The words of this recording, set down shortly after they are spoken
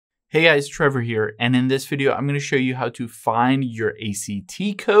Hey guys, Trevor here, and in this video, I'm going to show you how to find your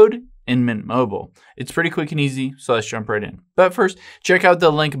ACT code in Mint Mobile. It's pretty quick and easy, so let's jump right in. But first, check out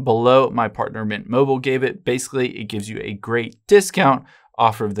the link below. My partner Mint Mobile gave it. Basically, it gives you a great discount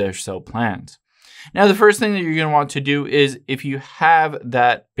off of their cell plans. Now, the first thing that you're going to want to do is if you have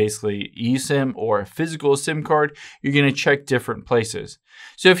that basically eSIM or a physical SIM card, you're going to check different places.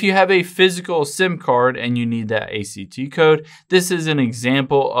 So if you have a physical SIM card and you need that ACT code, this is an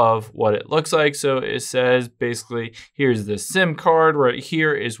example of what it looks like. So it says basically, here's the SIM card. Right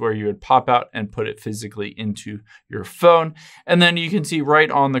here is where you would pop out and put it physically into your phone. And then you can see right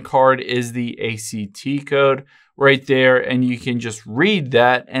on the card is the ACT code right there, and you can just read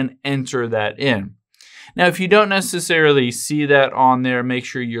that and enter that in. Now, if you don't necessarily see that on there, make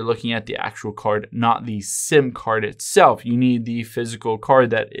sure you're looking at the actual card, not the SIM card itself. You need the physical card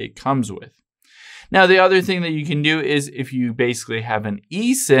that it comes with. Now, the other thing that you can do is if you basically have an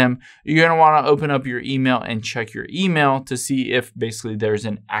eSIM, you're going to want to open up your email and check your email to see if basically there's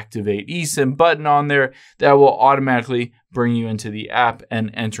an activate eSIM button on there that will automatically bring you into the app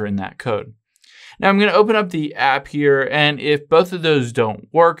and enter in that code. Now I'm going to open up the app here, and if both of those don't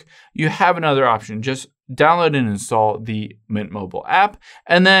work, you have another option. Just download and install the Mint Mobile app,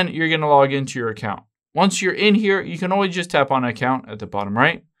 and then you're going to log into your account. Once you're in here, you can always just tap on account at the bottom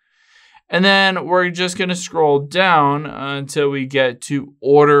right. And then we're just going to scroll down until we get to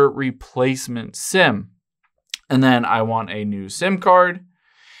order replacement SIM. And then I want a new SIM card.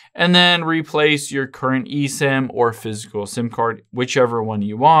 And then replace your current eSIM or physical SIM card, whichever one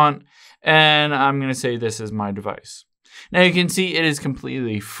you want. And I'm going to say this is my device. Now you can see it is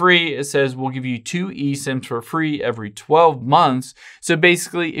completely free. It says we'll give you 2 eSIMs for free every 12 months. So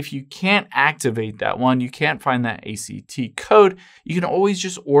basically, if you can't activate that one, you can't find that ACT code, you can always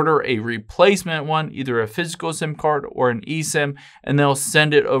just order a replacement one, either a physical SIM card or an eSIM, and they'll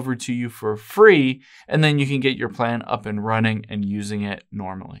send it over to you for free. And then you can get your plan up and running and using it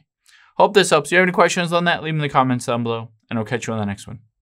normally. Hope this helps. If you have any questions on that, leave them in the comments down below, and I'll catch you on the next one.